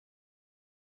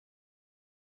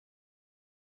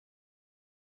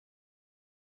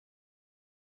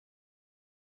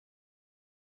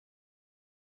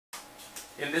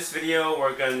In this video,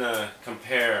 we're going to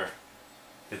compare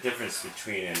the difference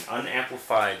between an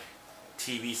unamplified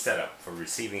TV setup for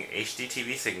receiving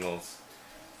HDTV signals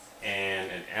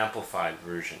and an amplified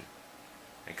version,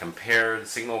 and compare the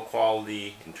signal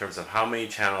quality in terms of how many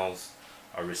channels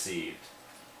are received.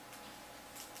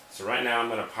 So right now I'm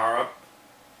going to power up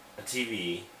a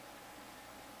TV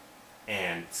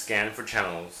and scan for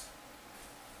channels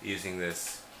using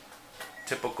this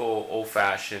typical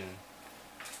old-fashioned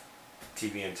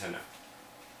TV antenna.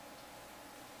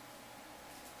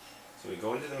 So we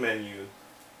go into the menu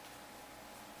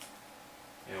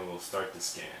and we'll start the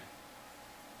scan.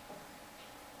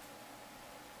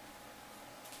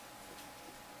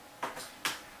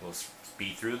 We'll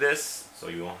speed through this so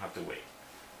you won't have to wait.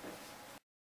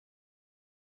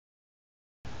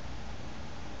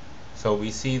 So we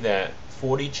see that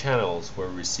 40 channels were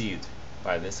received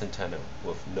by this antenna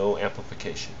with no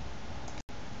amplification.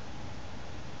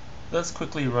 Let's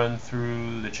quickly run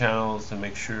through the channels to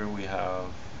make sure we have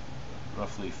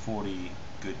roughly 40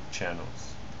 good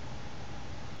channels.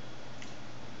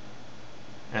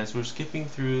 As we're skipping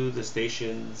through the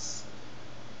stations,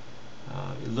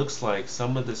 it looks like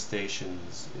some of the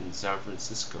stations in San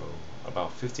Francisco,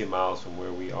 about 50 miles from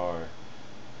where we are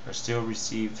still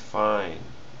received fine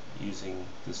using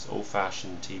this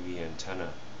old-fashioned TV antenna.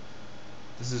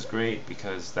 This is great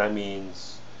because that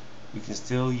means we can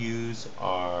still use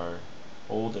our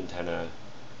old antenna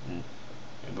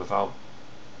without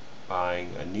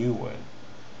buying a new one.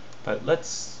 But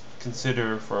let's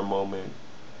consider for a moment,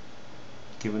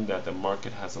 given that the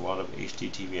market has a lot of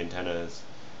HDTV antennas,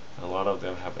 a lot of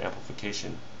them have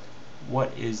amplification,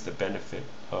 what is the benefit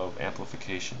of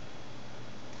amplification?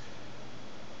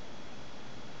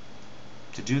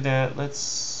 To do that,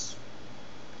 let's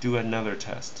do another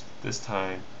test, this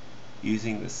time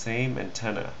using the same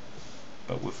antenna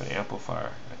but with an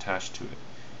amplifier attached to it,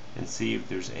 and see if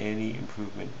there's any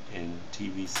improvement in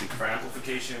TV signal. For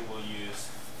amplification, we'll use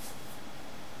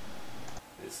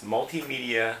this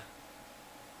multimedia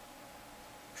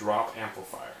drop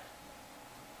amplifier.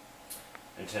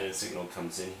 Antenna signal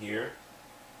comes in here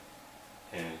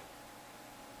and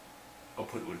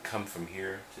output would come from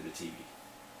here to the TV.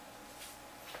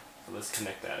 So let's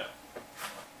connect that up.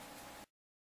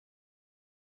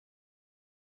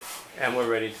 And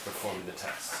we're ready to perform the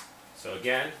test. So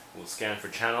again, we'll scan for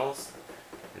channels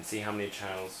and see how many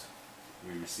channels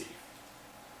we receive.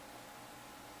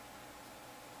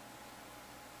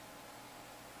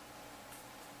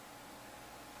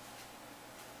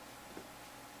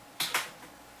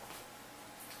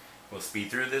 We'll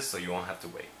speed through this so you won't have to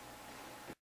wait.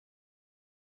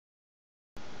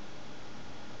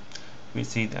 We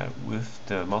see that with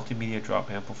the multimedia drop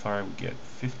amplifier we get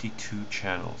 52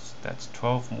 channels. That's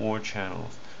 12 more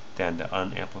channels than the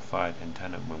unamplified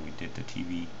antenna when we did the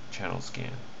TV channel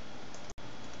scan.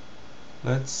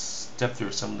 Let's step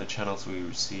through some of the channels we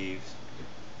received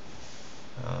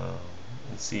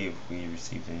and see if we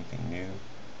received anything new.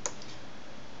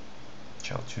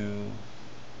 Channel 2,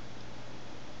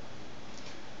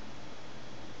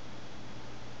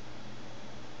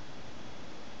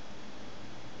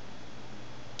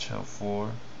 Channel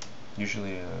 4,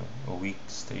 usually a weak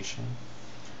station.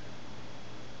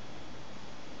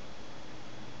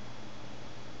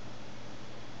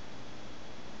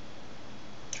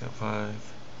 Channel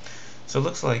 5. So it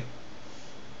looks like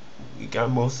we got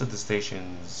most of the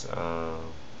stations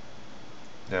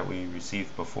that we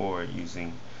received before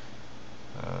using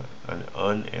an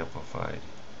unamplified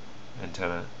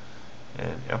antenna,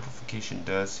 and amplification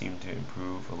does seem to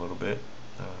improve a little bit.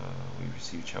 We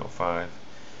received channel 5,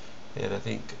 and I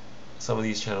think some of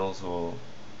these channels will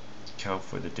account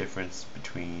for the difference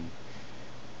between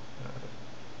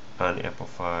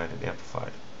unamplified and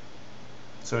amplified.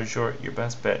 So in short, your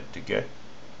best bet to get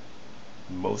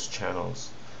most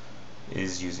channels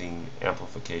is using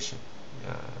amplification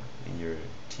in your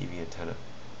TV antenna.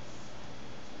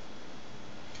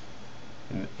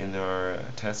 In our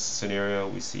test scenario,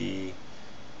 we see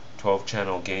 12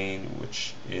 channel gain,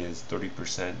 which is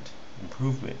 30%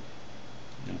 improvement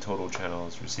in total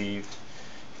channels received.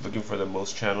 If you're looking for the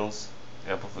most channels,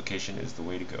 amplification is the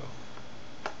way to go.